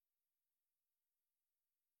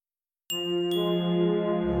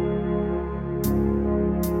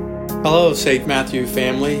Hello, St. Matthew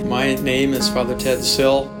family. My name is Father Ted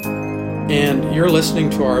Sill, and you're listening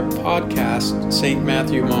to our podcast, St.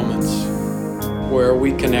 Matthew Moments, where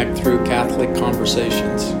we connect through Catholic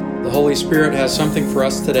conversations. The Holy Spirit has something for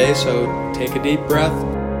us today, so take a deep breath,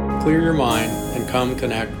 clear your mind, and come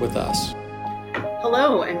connect with us.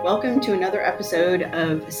 Hello, and welcome to another episode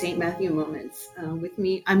of St. Matthew Moments. With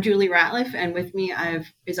me, I'm Julie Ratliff, and with me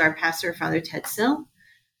is our pastor, Father Ted Sill.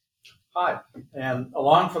 Hi, and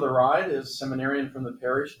along for the ride is seminarian from the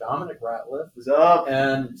parish, Dominic Ratliff. What's up?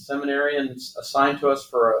 And seminarians assigned to us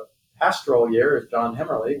for a pastoral year is John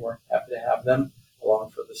Hemmerly. We're happy to have them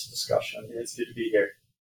along for this discussion. It's good to be here.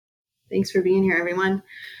 Thanks for being here, everyone.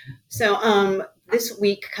 So this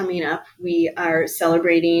week coming up, we are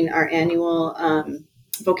celebrating our annual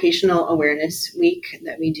Vocational Awareness Week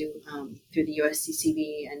that we do through the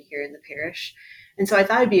USCCB and here in the parish. And so I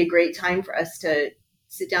thought it'd be a great time for us to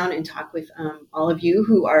sit down and talk with all of you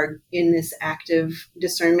who are in this active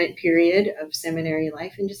discernment period of seminary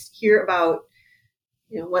life and just hear about,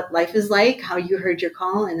 what life is like, how you heard your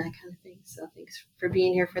call and that kind of thing. So thanks for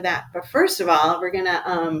being here for that. But first of all, we're going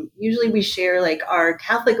to, usually we share like our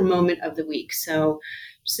Catholic moment of the week. So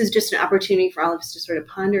this is just an opportunity for all of us to sort of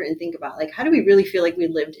ponder and think about like, how do we really feel like we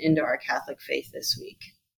lived into our Catholic faith this week?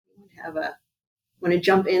 Want to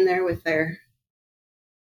jump in there with their...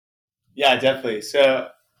 Yeah, definitely. So,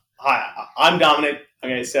 hi, I'm Dominic.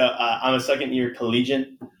 Okay, so I'm a second year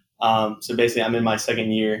collegian. So basically, I'm in my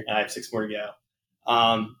second year, and I have 6 more to go.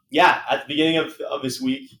 At the beginning of this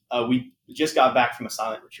week, we just got back from a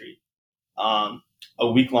silent retreat,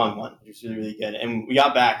 a week-long one, which was really, really good. And we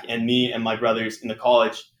got back, and me and my brothers in the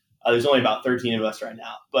college, there's only about 13 of us right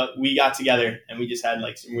now, but we got together, and we just had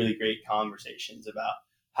like some really great conversations about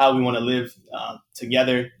how we want to live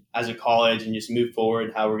together as a college and just move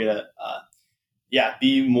forward, how we're going to,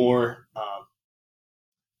 be more,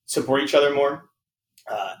 support each other more.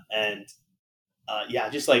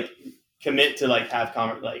 Just like commit to like have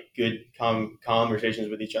good conversations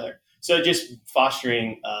with each other. So just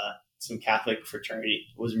fostering some Catholic fraternity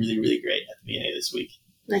was really, really great at the beginning of this week.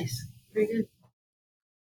 Nice. Very good.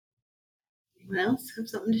 Anyone else have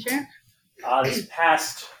something to share? This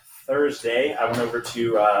past Thursday, I went over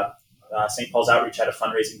to St. Paul's Outreach, had a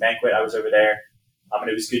fundraising banquet. I was over there, and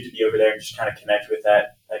it was good to be over there and just kind of connect with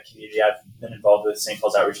that community. I've been involved with St.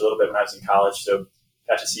 Paul's Outreach a little bit when I was in college, so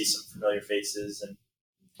got to see some familiar faces and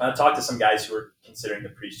talk to some guys who were considering the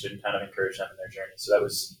priesthood and kind of encourage them in their journey. So that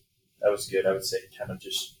was good. I would say kind of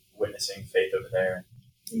just witnessing faith over there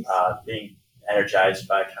and being energized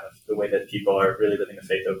by kind of the way that people are really living the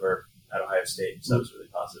faith over at Ohio State. So that was really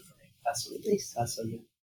positive for me. Absolutely. That's so good.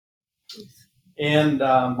 And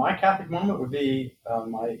my Catholic moment would be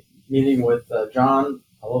my meeting with John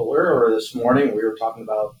a little earlier this morning. We were talking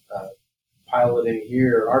about piloting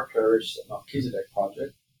here in our parish the Melchizedek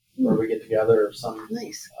Project, where we get together some of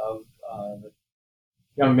the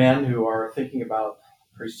young men who are thinking about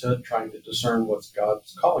priesthood, trying to discern what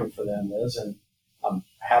God's calling for them is. And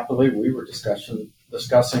happily, we were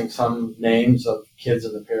discussing some names of kids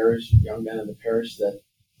in the parish, young men in the parish that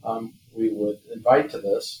we would invite to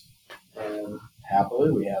this. And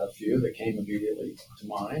happily, we had a few that came immediately to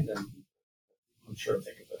mind, and I'm sure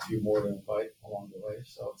think of a few more to invite along the way.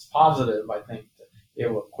 So it's positive, I think, to be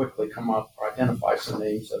able to quickly come up or identify some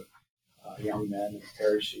names of young men in the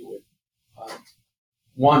parish who would,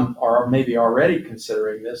 one, are maybe already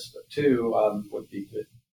considering this, but two, would be good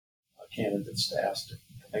candidates to ask to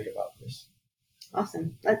think about this.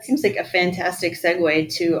 Awesome. That seems like a fantastic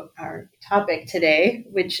segue to our topic today,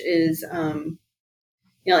 which is,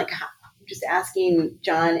 just asking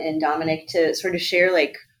John and Dominic to sort of share,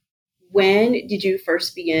 like, when did you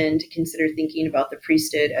first begin to consider thinking about the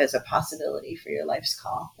priesthood as a possibility for your life's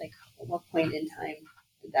call? Like, at what point in time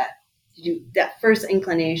did that first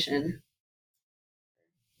inclination?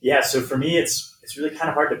 Yeah, so for me, it's really kind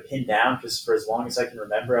of hard to pin down because for as long as I can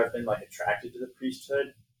remember, I've been like attracted to the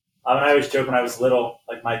priesthood. And I always joke when I was little,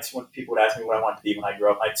 like when people would ask me what I wanted to be when I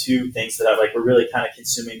grew up, my 2 things that were really kind of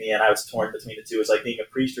consuming me, and I was torn between the 2 was like being a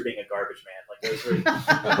priest or being a garbage man. Like those were the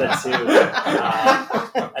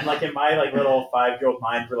 2. And like in my like little 5-year-old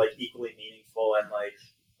mind were like equally meaningful, and like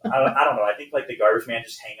I don't know. I think like the garbage man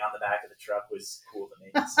just hanging on the back of the truck was cool to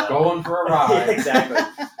me. So, going for a ride. Exactly.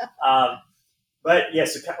 But yeah,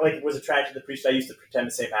 so like was attracted to the priest. I used to pretend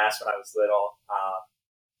to say mass when I was little.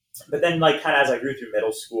 But then like kind of as I grew through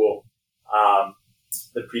middle school,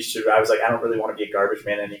 the priesthood, I was like, I don't really want to be a garbage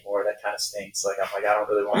man anymore. That kind of stinks. Like, I'm like, I don't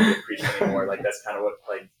really want to be a priest anymore. Like, that's kind of what,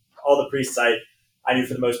 like, all the priests I knew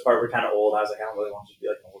for the most part were kind of old. I was like, I don't really want to be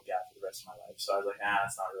like an old guy for the rest of my life. So I was like,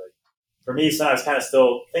 that's not really for me, so I was kind of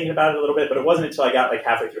still thinking about it a little bit, but it wasn't until I got like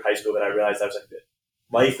halfway through high school that I realized I was like,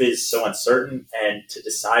 life is so uncertain, and to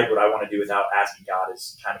decide what I want to do without asking God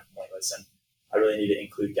is kind of pointless. And I really need to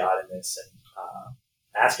include God in this and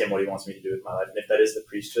ask Him what He wants me to do with my life. And if that is the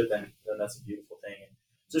priesthood, then that's a beautiful thing. And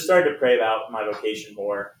so I started to pray about my vocation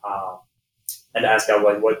more and to ask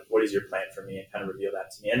God, what is your plan for me, and kind of reveal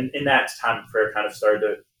that to me. And in that time of prayer, kind of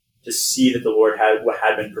started to see that the Lord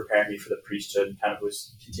had been preparing me for the priesthood, and kind of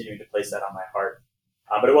was continuing to place that on my heart.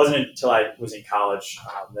 But it wasn't until I was in college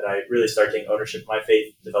that I really started taking ownership of my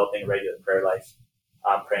faith, developing a regular prayer life,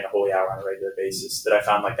 praying a holy hour on a regular basis, that I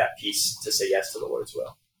found like that peace to say yes to the Lord's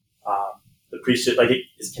will. The priesthood, like it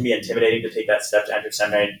can be intimidating to take that step to enter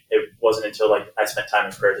seminary. It wasn't until like I spent time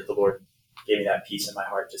in prayer that the Lord gave me that peace in my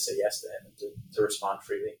heart to say yes to Him and to respond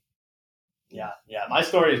freely. Yeah. My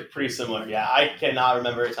story is pretty similar. Yeah, I cannot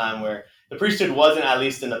remember a time where the priesthood wasn't at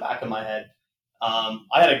least in the back of my head. I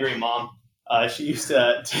had a great mom. She used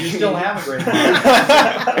to. You still have a great mom.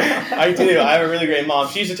 I do. I have a really great mom.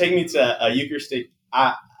 She used to take me to Eucharistic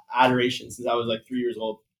adoration since I was like 3 years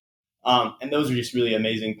old. And those were just really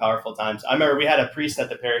amazing, powerful times. I remember we had a priest at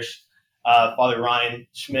the parish, Father Ryan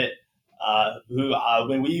Schmidt, who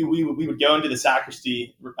when we would go into the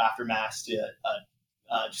sacristy after Mass to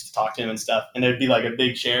just to talk to him and stuff, and there'd be like a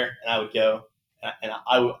big chair, and I would go, and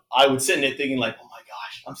I would sit in it thinking like, oh my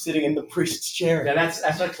gosh, I'm sitting in the priest's chair. Yeah, that's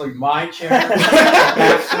actually my chair.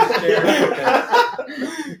 Pastor's chair.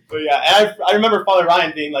 But yeah, and I remember Father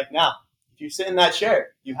Ryan being like, now, if you sit in that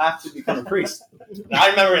chair, you have to become a priest. And I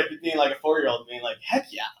remember it being like a 4-year-old being like,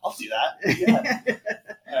 heck yeah, I'll do that.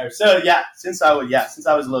 Yeah. So yeah, since I was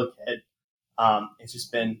a little kid, it's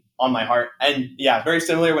just been on my heart. And yeah, very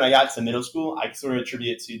similar when I got to middle school, I sort of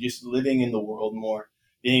attribute it to just living in the world more,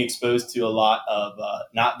 being exposed to a lot of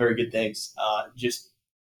not very good things, just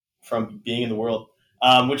from being in the world,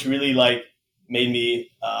 which really like made me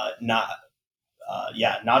not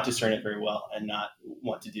discern it very well and not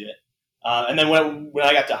want to do it. And then when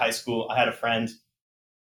I got to high school, I had a friend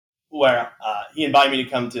where he invited me to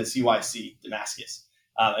come to CYC Damascus.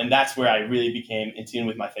 And that's where I really became in tune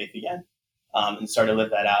with my faith again, and started to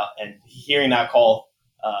live that out and hearing that call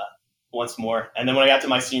once more. And then when I got to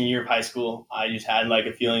my senior year of high school, I just had like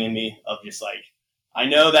a feeling in me of just like, I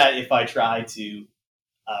know that if I try to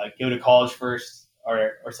go to college first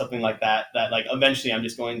or something like that, that like eventually I'm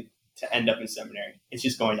just going to end up in seminary. It's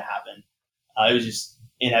just going to happen. It was just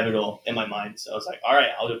inevitable in my mind. So I was like, all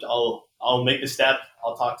right, I'll make the step.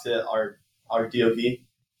 I'll talk to our DOV,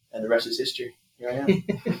 and the rest is history. Here I am.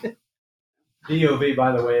 DOV,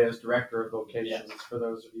 by the way, is Director of Vocations, yes. For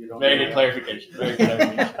those of you who don't know. Very good clarification.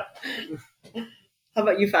 How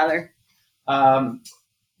about you, Father? I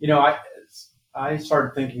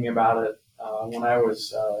started thinking about it when I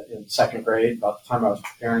was in second grade, about the time I was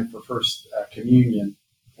preparing for first communion.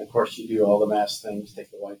 Of course, you do all the Mass things, take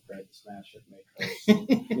the white bread, smash it, make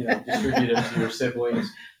toast, distribute it to your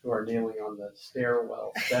siblings who are kneeling on the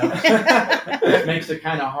stairwell steps. It makes it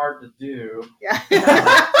kind of hard to do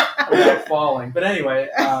without falling. But anyway,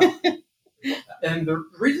 and the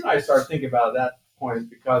reason I started thinking about that point is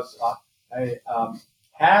because I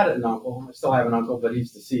had an uncle. I still have an uncle, but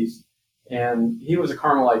he's deceased. And he was a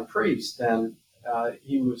Carmelite priest, and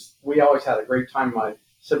we always had a great time, my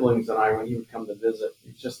siblings and I, when he would come to visit.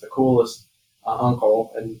 He's just the coolest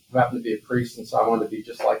uncle, and who happened to be a priest, and so I wanted to be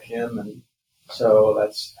just like him. And so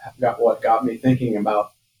that's what got me thinking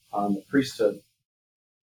about the priesthood.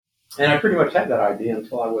 And I pretty much had that idea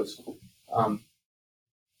until I was around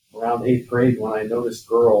 8th grade, when I noticed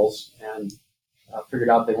girls and figured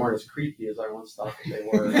out they weren't as creepy as I once thought that they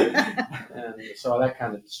were. And so that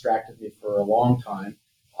kind of distracted me for a long time.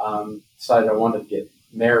 Decided I wanted to get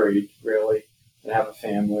married, really, and have a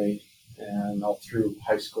family, and all through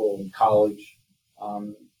high school and college.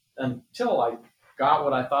 Until I got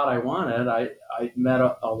what I thought I wanted, I met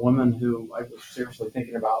a woman who I was seriously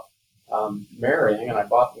thinking about marrying, and I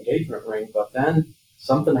bought the engagement ring, but then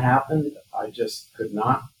something happened. I just could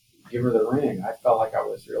not give her the ring. I felt like I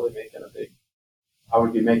was really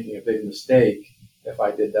would be making a big mistake if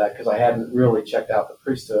I did that, because I hadn't really checked out the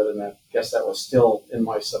priesthood, and I guess that was still in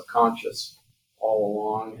my subconscious all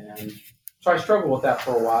along. And so I struggled with that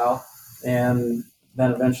for a while, and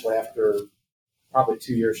then eventually, after probably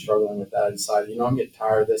 2 years struggling with that, I decided, I'm getting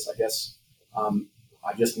tired of this. I guess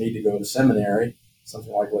I just need to go to seminary,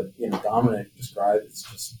 something like what Dominic described. It's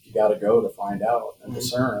just you got to go to find out and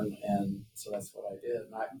discern, and so that's what I did.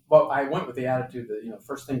 And I went with the attitude that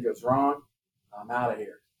first thing goes wrong, I'm out of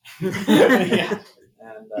here. Yeah.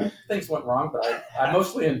 And things went wrong, but I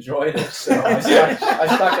mostly enjoyed it, so I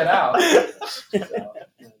stuck it out.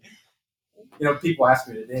 So, People ask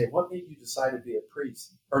me today, what made you decide to be a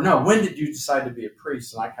priest? Or no, when did you decide to be a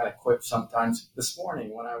priest? And I kind of quip sometimes, this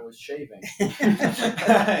morning when I was shaving.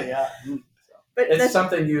 Yeah. But It's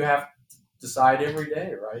something you have to decide every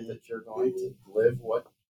day, right? That you're going to live what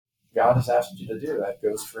God has asked you to do. That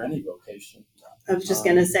goes for any vocation. I was just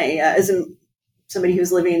going to say, somebody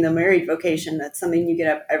who's living the married vocation, that's something you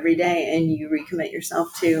get up every day and you recommit yourself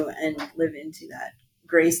to and live into that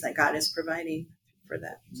grace that God is providing for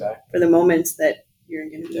that, Exactly. for the moments that you're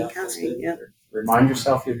going to be That's encountering. it. Yeah. Remind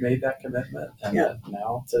yourself you've made that commitment, and Yeah. that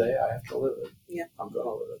now, today, I have to live it. Yeah. I'm going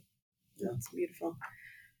to live it. That's beautiful.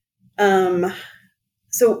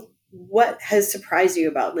 So what has surprised you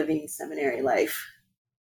about living seminary life?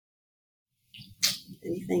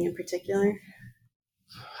 Anything in particular?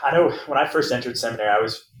 I know when I first entered seminary, I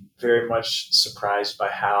was very much surprised by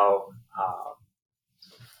how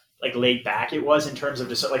laid back it was in terms of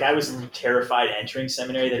just I was terrified entering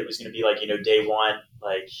seminary that it was going to be day one,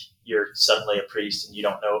 you're suddenly a priest and you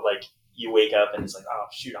don't know, you wake up and it's oh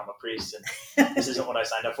shoot, I'm a priest and this isn't what I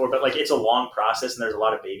signed up for. But it's a long process and there's a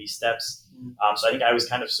lot of baby steps. So I think I was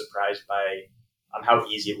kind of surprised by how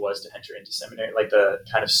easy it was to enter into seminary, the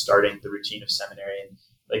kind of starting the routine of seminary. And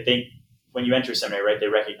when you enter seminary, right, they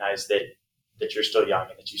recognize that you're still young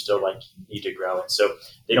and that you still need to grow. And so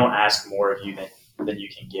they don't ask more of you than you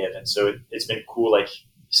can give. And so it's been cool,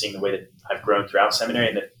 seeing the way that I've grown throughout seminary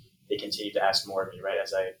and that they continue to ask more of me, right,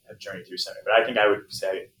 as I have journeyed through seminary. But I think I would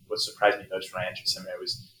say what surprised me most when I entered seminary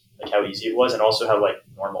was how easy it was, and also how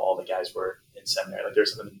normal all the guys were in seminary.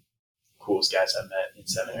 There's some of the coolest guys I've met in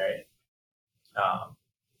seminary.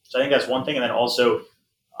 So I think that's one thing. And then also,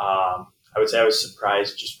 I would say I was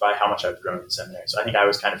surprised just by how much I've grown in seminary. So I think I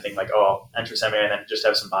was kind of thinking I'll enter seminary and then just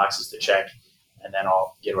have some boxes to check and then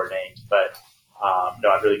I'll get ordained. But no,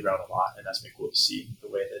 I've really grown a lot, and that's been cool to see the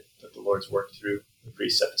way that the Lord's worked through the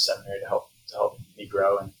precept of seminary to help me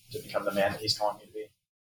grow and to become the man that He's calling me to be.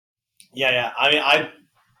 Yeah. I mean,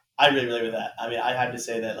 I really relate with that. I mean, I had to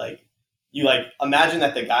say that you imagine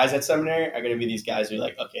that the guys at seminary are going to be these guys who are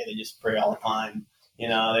okay, they just pray all the time.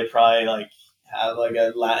 They probably have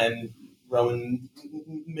a Latin Roman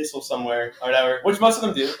missile somewhere or whatever, which most of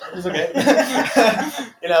them do. It's okay.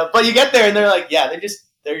 But you get there and they're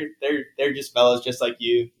they're just fellows just like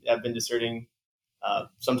you. Have been discerning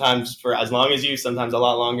sometimes for as long as you, sometimes a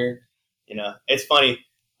lot longer. It's funny.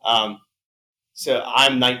 So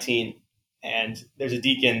I'm 19 and there's a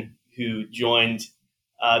deacon who joined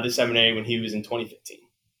the seminary when he was in 2015.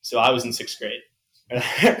 So I was in 6th grade.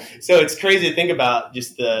 So it's crazy to think about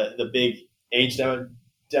just the big age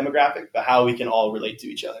demographic, but how we can all relate to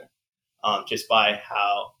each other just by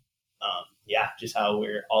how, just how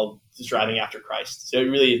we're all striving after Christ. So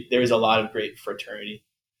really, there is a lot of great fraternity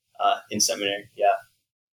in seminary. Yeah.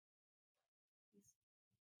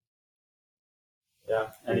 Yeah.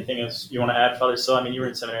 Anything else you want to add, Father? So, I mean, you were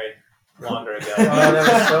in seminary longer ago.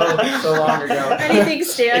 That was so long ago. Anything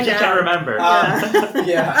stand If you out? can't remember.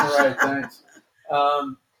 Yeah, right. Thanks.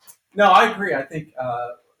 No, I agree. I think,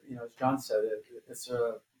 as John said, it's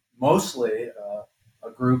mostly a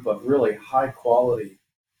group of really high quality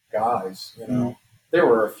guys. There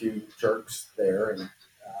were a few jerks there, and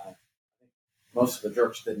most of the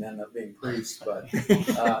jerks didn't end up being priests. But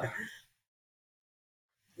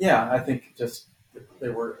I think just they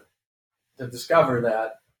were to discover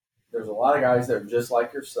that there's a lot of guys that are just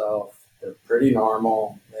like yourself. They're pretty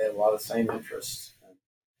normal. They have a lot of the same interests.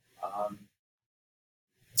 I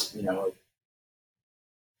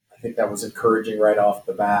think that was encouraging right off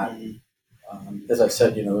the bat. As I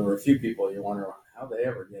said, there were a few people you wonder how they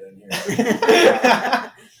ever get in here.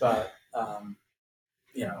 But,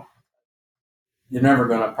 you're never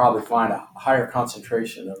going to probably find a higher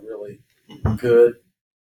concentration of really good,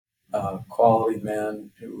 quality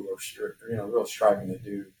men who are, really striving to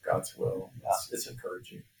do God's will. It's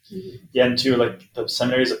encouraging. Yeah, and too, the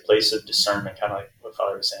seminary is a place of discernment, kind of like what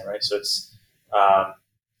Father was saying, right? So it's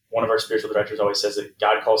one of our spiritual directors always says that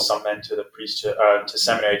God calls some men to the priesthood, to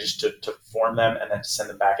seminary, just to form them and then to send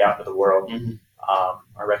them back out into the world. Mm-hmm.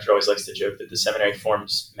 Our rector always likes to joke that the seminary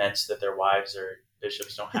forms men so that their wives or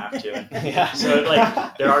bishops don't have to. And so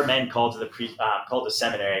there are men called to the called to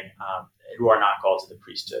seminary who are not called to the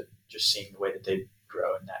priesthood, just seeing the way that they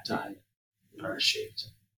grow in that time and are shaped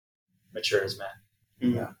and mature as men.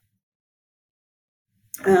 Yeah.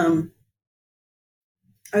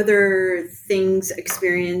 Are there things,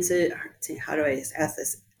 experiences, how do I ask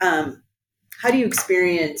this? How do you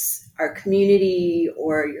experience our community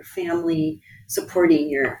or your family supporting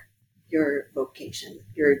your vocation,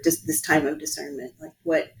 this time of discernment?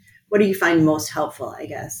 What do you find most helpful, I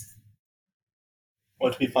guess?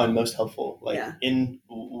 What do we find most helpful? Like Yeah.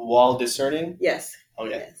 while discerning? Yes. Okay.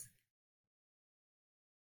 Yes.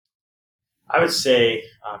 I would say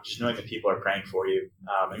just knowing that people are praying for you,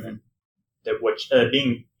 and then that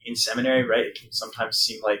being in seminary, right? It can sometimes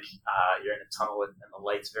seem like you're in a tunnel and the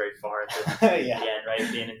light's very far at the Yeah. end,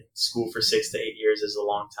 right? Being in school for 6 to 8 years is a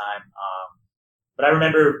long time. But I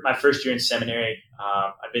remember my first year in seminary.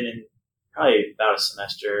 I've been in probably about a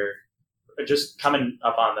semester, just coming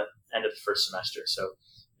up on the end of the first semester, so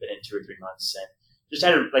been in 2 or 3 months, and just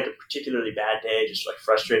had a particularly bad day, just like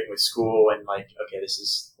frustrating with school, and like, okay, this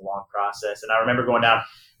is a long process. And I remember going down.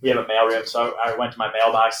 We have a mail room, so I went to my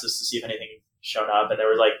mailbox just to see if anything shown up, and there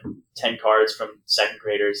were like 10 cards from second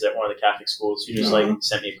graders at one of the Catholic schools who just like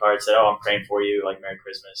sent me a card, said, "Oh, I'm praying for you, like Merry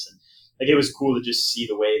Christmas," and like it was cool to just see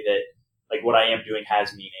the way that like what I am doing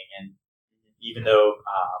has meaning, and even though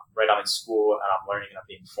right I'm in school and I'm learning and I'm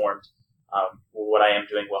being formed, what I am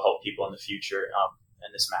doing will help people in the future,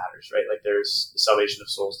 and this matters, right? Like there's the salvation of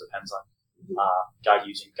souls depends on God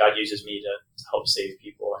uses me to help save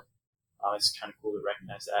people, and it's kind of cool to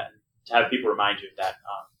recognize that and to have people remind you of that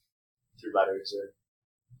through letters or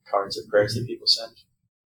cards or prayers that people send.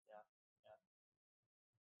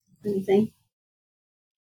 Anything?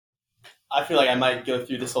 I feel like I might go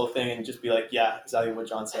through this whole thing and just be like, yeah, exactly what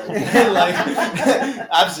John said. Like,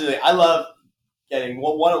 absolutely. I love getting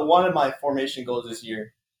one of my formation goals this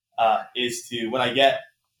year is to, when I get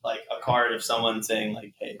like a card of someone saying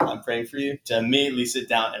like, hey, I'm praying for you, to immediately sit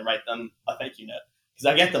down and write them a thank you note. Because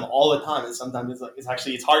I get them all the time, and sometimes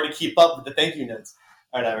it's hard to keep up with the thank you notes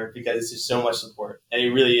or whatever, because it's just so much support, and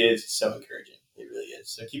it really is so encouraging. It really is.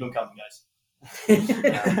 So keep them coming, guys.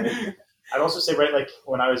 I'd also say, right, like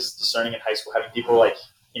when I was discerning in high school, having people like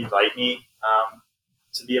invite me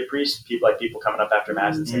to be a priest, people coming up after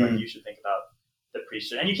mass and saying like, you should think about the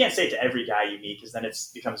priesthood. And you can't say it to every guy you meet, because then it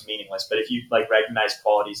becomes meaningless. But if you like recognize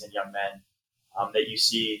qualities in young men that you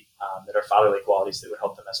see that are fatherly qualities that would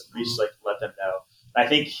help them as a priest, like let them know. And I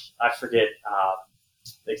think I forget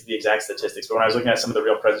the exact statistics, but when I was looking at some of the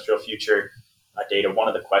Real Presence, Real Future data, one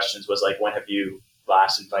of the questions was like, when have you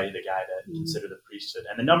last invited a guy to consider the priesthood?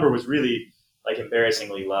 And the number was really like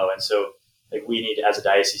embarrassingly low. And so like we need, as a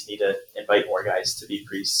diocese, need to invite more guys to be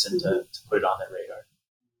priests and to put it on their radar.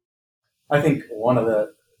 I think one of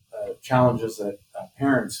the challenges that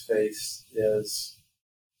parents face is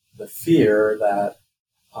the fear that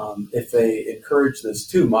if they encourage this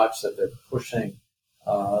too much, that they're pushing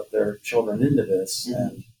their children into this.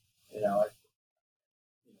 And,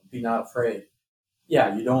 be not afraid.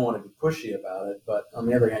 Yeah, you don't want to be pushy about it, but on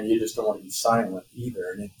the other hand, you just don't want to be silent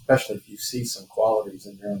either. And especially if you see some qualities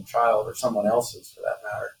in your own child or someone else's, for that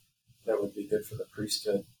matter, that would be good for the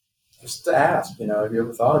priesthood. Just to ask, have you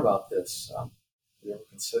ever thought about this? Have you ever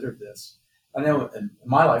considered this? I know in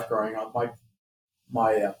my life growing up,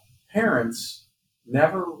 my parents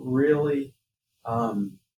never really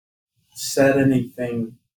said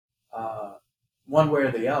anything one way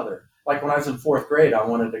or the other. Like when I was in 4th grade, I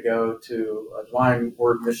wanted to go to a Divine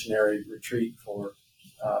Word missionary retreat for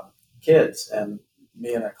kids, and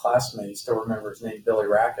me and a classmate, still remember his name, Billy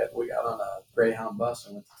Rackett, we got on a Greyhound bus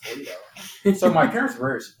and went to Toledo. So my parents were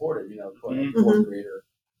very supportive, put a 4th grader,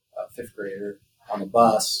 5th grader on the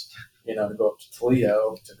bus, to go up to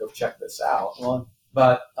Toledo to go check this out.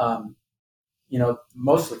 But,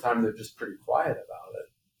 most of the time they're just pretty quiet about it,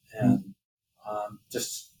 and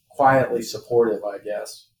just quietly supportive, I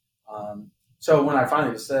guess. So when I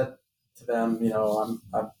finally said to them,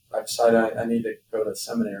 I decided I need to go to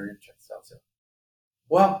seminary and check this out. So,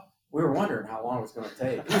 well, we were wondering how long it was going to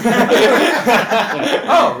take.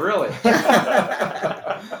 Oh, really?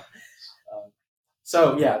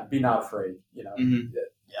 So yeah, be not afraid.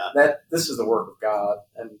 That this is the work of God,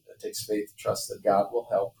 and it takes faith to trust that God will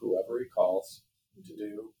help whoever He calls to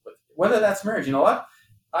do. But whether that's marriage,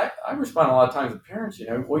 I respond a lot of times with parents.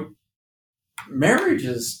 Marriage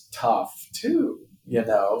is tough too,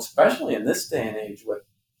 especially in this day and age with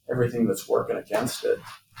everything that's working against it.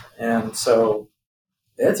 And so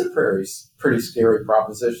it's a pretty scary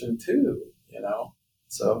proposition too,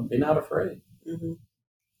 so be not afraid. Mm-hmm.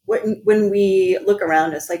 When we look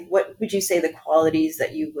around us, like what would you say the qualities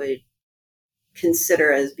that you would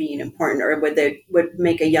consider as being important, or would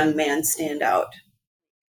make a young man stand out?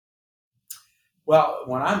 Well,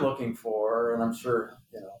 when I'm looking for, and I'm sure,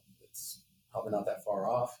 it's probably not that far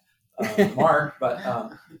off, Mark, but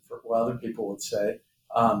for what other people would say,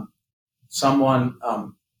 someone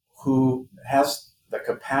who has the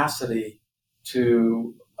capacity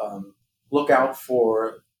to look out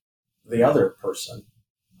for the other person,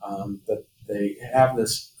 that they have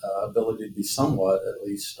this ability to be somewhat, at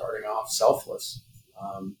least starting off, selfless.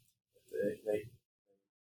 They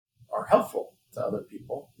are helpful to other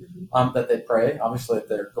people. Mhm. That they pray, obviously, if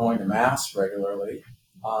they're going to mass regularly.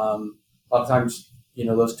 A lot of times,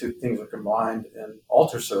 those two things are combined in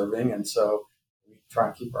altar serving, and so we try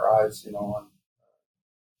and keep our eyes, on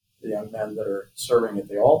the young men that are serving at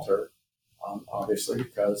the altar, obviously,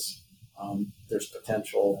 because there's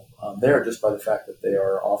potential there just by the fact that they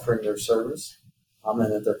are offering their service, and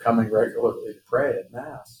that they're coming regularly to pray at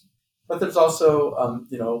Mass. But there's also,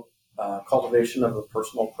 cultivation of a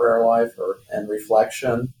personal prayer life and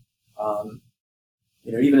reflection.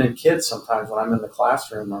 Even in kids, sometimes when I'm in the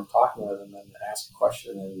classroom, I'm talking with them and ask a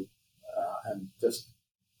question, and just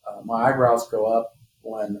my eyebrows go up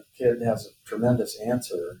when a kid has a tremendous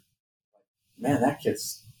answer. Man, that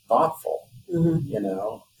kid's thoughtful,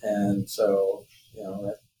 and so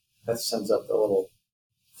that sends up the little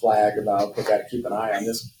flag about we got to keep an eye on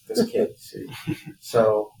this kid. See,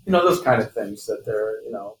 so those kind of things that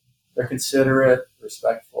they're considerate,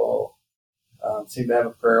 respectful, seem to have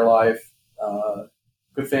a prayer life,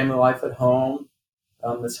 good family life at home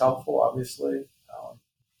that's helpful, obviously,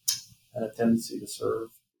 and a tendency to serve.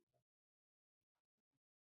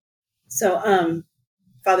 So,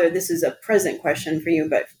 Father, this is a present question for you,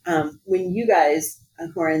 but when you guys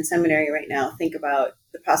who are in seminary right now think about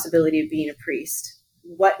the possibility of being a priest,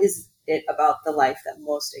 what is it about the life that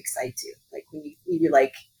most excites you? Like when you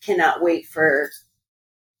like cannot wait for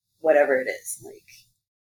whatever it is. Like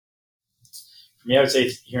for me, I would say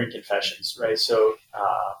it's hearing confessions, right? So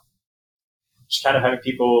just kind of having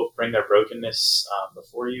people bring their brokenness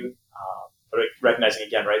before you, but recognizing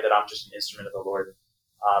again, right, that I'm just an instrument of the Lord,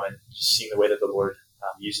 and just seeing the way that the Lord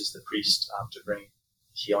uses the priest to bring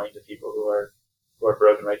healing to people who are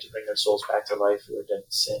broken, right, to bring their souls back to life, who are dead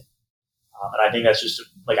in sin. And I think that's just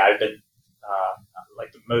like I've been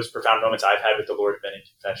like the most profound moments I've had with the Lord have been in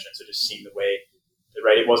confession. So just seeing the way that,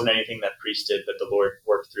 right, it wasn't anything that priest did, but the Lord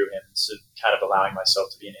worked through him. And so kind of allowing myself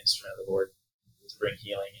to be an instrument of the Lord to bring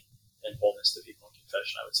healing and wholeness to people in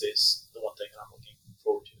confession, I would say is the one thing that I'm looking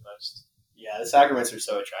forward to the most. Yeah, the sacraments are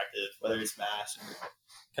so attractive, whether it's Mass or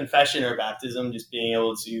confession or baptism, just being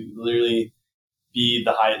able to literally be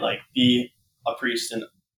be a priest and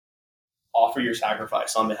offer your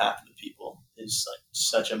sacrifice on behalf of the people is like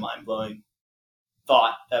such a mind-blowing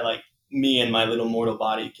thought that like me and my little mortal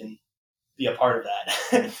body can be a part of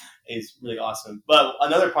that is really awesome. But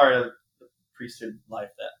another part of the priesthood life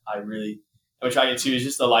that I really am attracted to is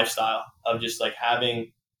just the lifestyle of just like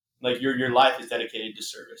having like your life is dedicated to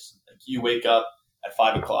service. Like you wake up at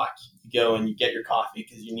 5 o'clock, you go and you get your coffee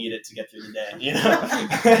because you need it to get through the day, and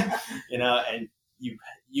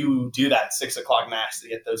you do that 6 o'clock Mass to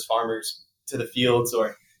get those farmers to the fields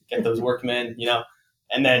or get those workmen,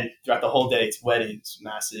 and then throughout the whole day, it's weddings,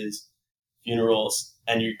 Masses, funerals,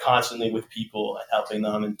 and you're constantly with people and helping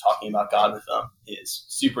them and talking about God with them is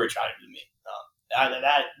super attractive to me.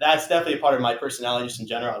 That's definitely a part of my personality just in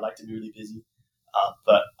general. I like to be really busy,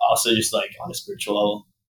 but also just like on a spiritual level,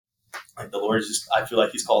 like the Lord is just, I feel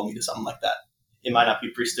like he's called me to something like that. It might not be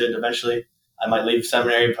priesthood eventually. I might leave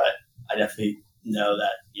seminary, but I definitely know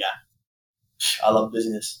that, I love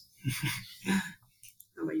business.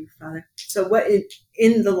 How about you, Father? So what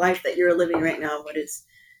in the life that you're living right now, what is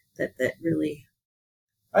that really?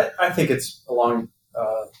 I think it's along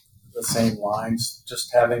the same lines,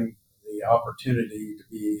 just having the opportunity to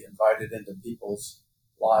be invited into people's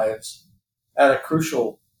lives at a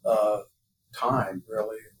crucial time,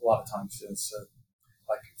 really. A lot of times it's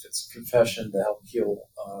like if it's confession to help heal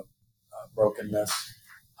brokenness,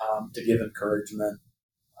 to give encouragement,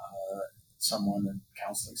 someone in a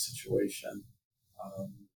counseling situation,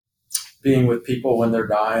 being with people when they're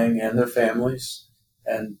dying and their families,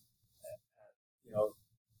 and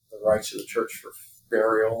the rites of the church for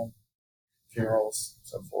burial, funerals,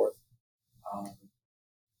 so forth.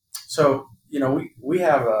 So we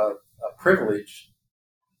have a privilege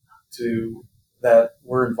to that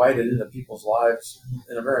we're invited into people's lives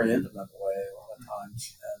in a very intimate way a lot of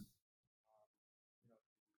times, and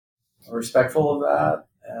I'm respectful of that,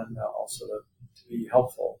 and also to be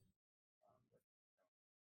helpful,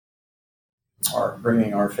 or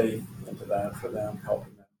bringing our faith into that for them,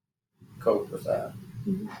 helping them cope with that.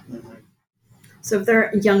 Mm-hmm. So if there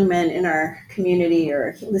are young men in our community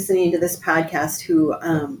or listening to this podcast who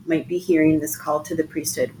might be hearing this call to the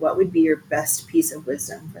priesthood, what would be your best piece of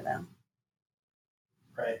wisdom for them?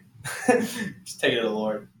 Right. Just take it to the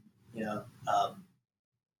Lord.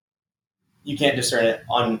 You can't discern it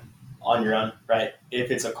on your own, right? If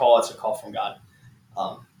it's a call from God.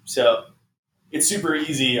 So it's super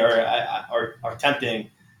easy or tempting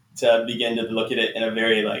to begin to look at it in a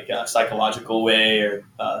very psychological way or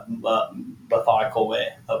methodical way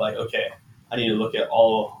of like, okay, I need to look at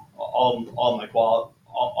all all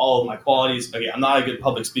of my qualities. Okay, I'm not a good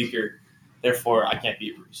public speaker, therefore I can't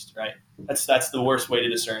be a priest, right? That's the worst way to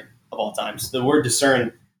discern of all times. The word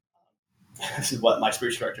discern, this is what my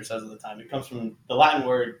spiritual director says all the time. It comes from the Latin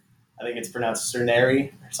word, I think it's pronounced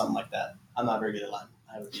cernere or something like that. I'm not very good at Latin.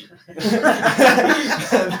 I would be.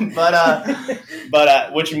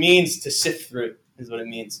 but which means to sift through is what it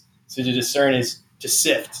means. So to discern is to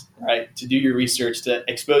sift, right? To do your research, to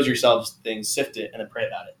expose yourselves to things, sift it, and then pray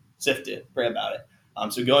about it. Sift it, pray about it.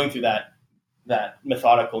 So going through that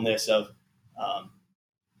methodicalness of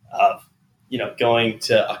going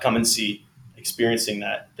to a come and see, experiencing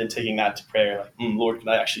that, then taking that to prayer, like, Lord, can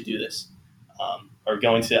I actually do this? Or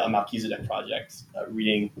going to a Melchizedek project,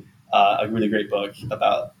 reading a really great book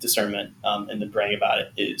about discernment, and then praying about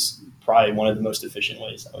it is probably one of the most efficient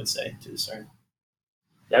ways, I would say, to discern.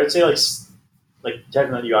 Yeah, I would say like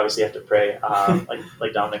definitely you obviously have to pray,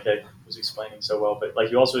 like Dominic was explaining so well, but like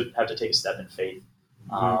you also have to take a step in faith,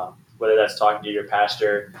 whether that's talking to your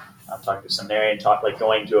pastor, talking to a seminarian,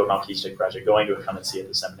 going to a Melchizedek project, going to a come and see at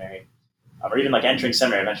the seminary, or even like entering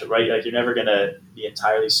seminary. I mentioned, right? Like you're never going to be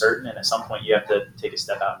entirely certain, and at some point you have to take a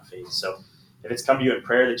step out in faith. So if it's come to you in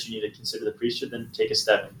prayer that you need to consider the priesthood, then take a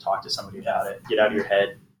step and talk to somebody about it. Get out of your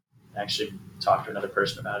head and actually talk to another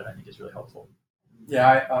person about it. I think is really helpful.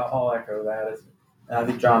 Yeah, I'll echo that. And I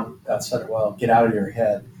think John said it well. Get out of your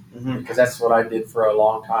head, because that's what I did for a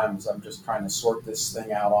long time. Is I'm just trying to sort this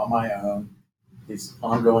thing out on my own. These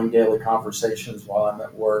ongoing daily conversations while I'm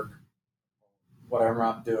at work, whatever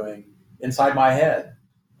I'm doing, inside my head.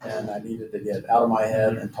 And I needed to get out of my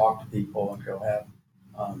head and talk to people and go have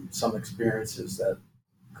some experiences that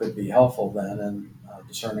could be helpful then, and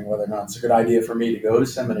discerning whether or not it's a good idea for me to go to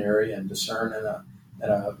seminary and discern in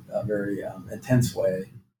a very intense way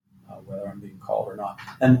whether I'm being called or not.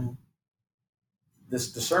 And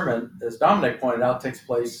this discernment, as Dominic pointed out, takes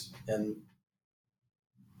place in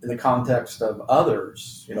the context of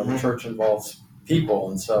others. The church involves people,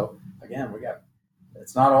 and so again,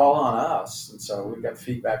 it's not all on us, and so we've got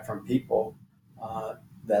feedback from people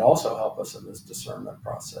that also help us in this discernment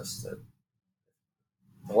process to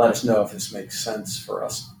let us know if this makes sense for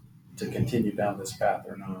us to continue down this path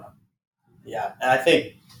or not. Yeah, and I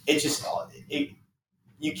think it's just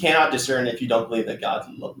you cannot discern if you don't believe that God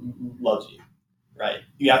loves you, right?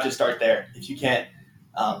 You have to start there. If you can't,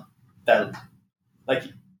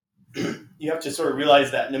 you have to sort of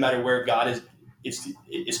realize that no matter where God is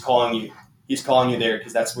calling you, He's calling you there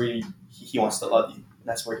because that's where He wants to love you. And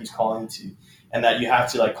that's where He's calling you to, and that you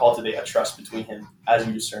have to cultivate a trust between Him as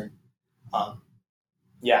you discern.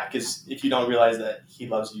 Because if you don't realize that He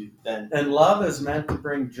loves you, then and love is meant to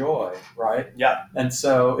bring joy, right? Yeah. And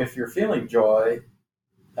so if you're feeling joy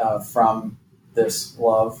from this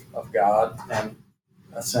love of God and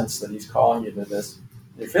a sense that He's calling you to this,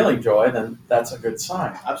 you're feeling joy, then that's a good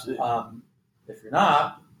sign. Absolutely. If you're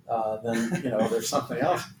not, then there's something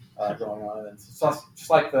else going on. And it's just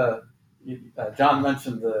like John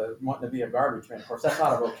mentioned the wanting to be a garbage man. Of course, that's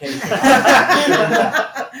not a vocation.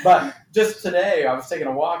 But just today, I was taking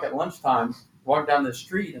a walk at lunchtime, walking down the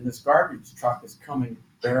street, and this garbage truck is coming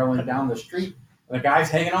barreling down the street. And the guy's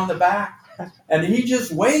hanging on the back, and he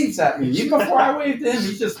just waves at me. Even before I waved in,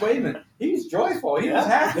 he's just waving. He was joyful. He was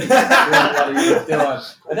happy doing what he was doing.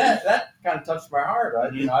 And that kind of touched my heart. I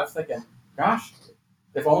was thinking, gosh,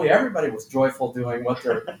 if only everybody was joyful doing what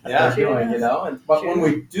they're doing, But when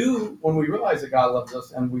we realize that God loves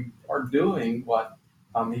us and we are doing what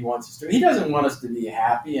He wants us to, He doesn't want us to be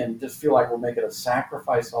happy and just feel like we're making a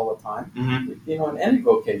sacrifice all the time. Mm-hmm. In any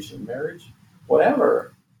vocation, marriage,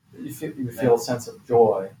 whatever, you feel a sense of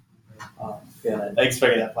joy in it. Thanks for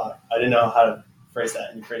bringing that thought. I didn't know how to phrase that,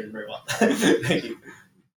 and you phrased it very well. Thank you.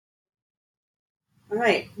 All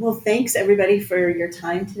right. Well, thanks everybody for your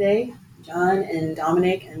time today. John and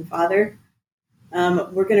Dominic and Father.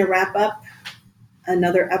 We're going to wrap up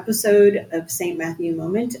another episode of St. Matthew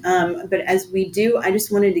Moment. But as we do, I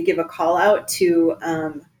just wanted to give a call out to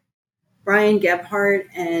Brian Gebhardt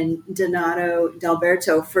and Donato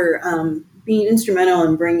D'Alberto for being instrumental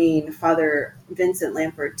in bringing Father Vincent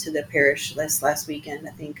Lampert to the parish last weekend.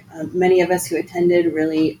 I think many of us who attended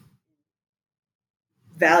really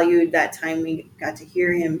valued that time we got to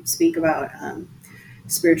hear him speak about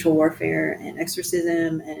spiritual warfare and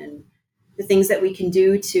exorcism and the things that we can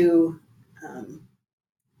do to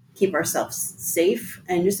keep ourselves safe,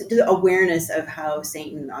 and just the awareness of how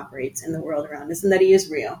Satan operates in the world around us and that he is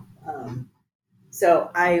real.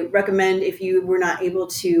 So I recommend, if you were not able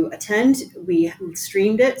to attend, we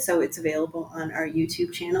streamed it, so it's available on our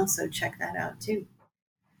YouTube channel, so check that out too.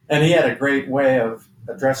 And he had a great way of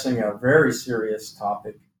addressing a very serious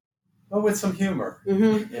topic but with some humor.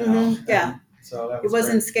 Mm-hmm, You know? yeah. And so that It was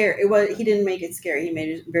wasn't great. scary. He didn't make it scary. He made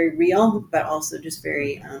it very real, but also just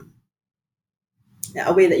very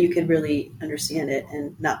a way that you could really understand it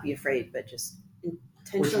and not be afraid, but just Which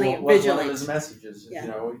intentionally was one vigilant. of his messages. Yeah.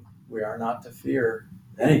 You know, we are not to fear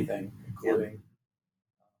anything, including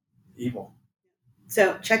evil.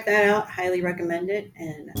 So check that out. Highly recommend it.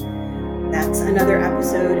 And that's another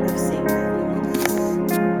episode of St. Matthew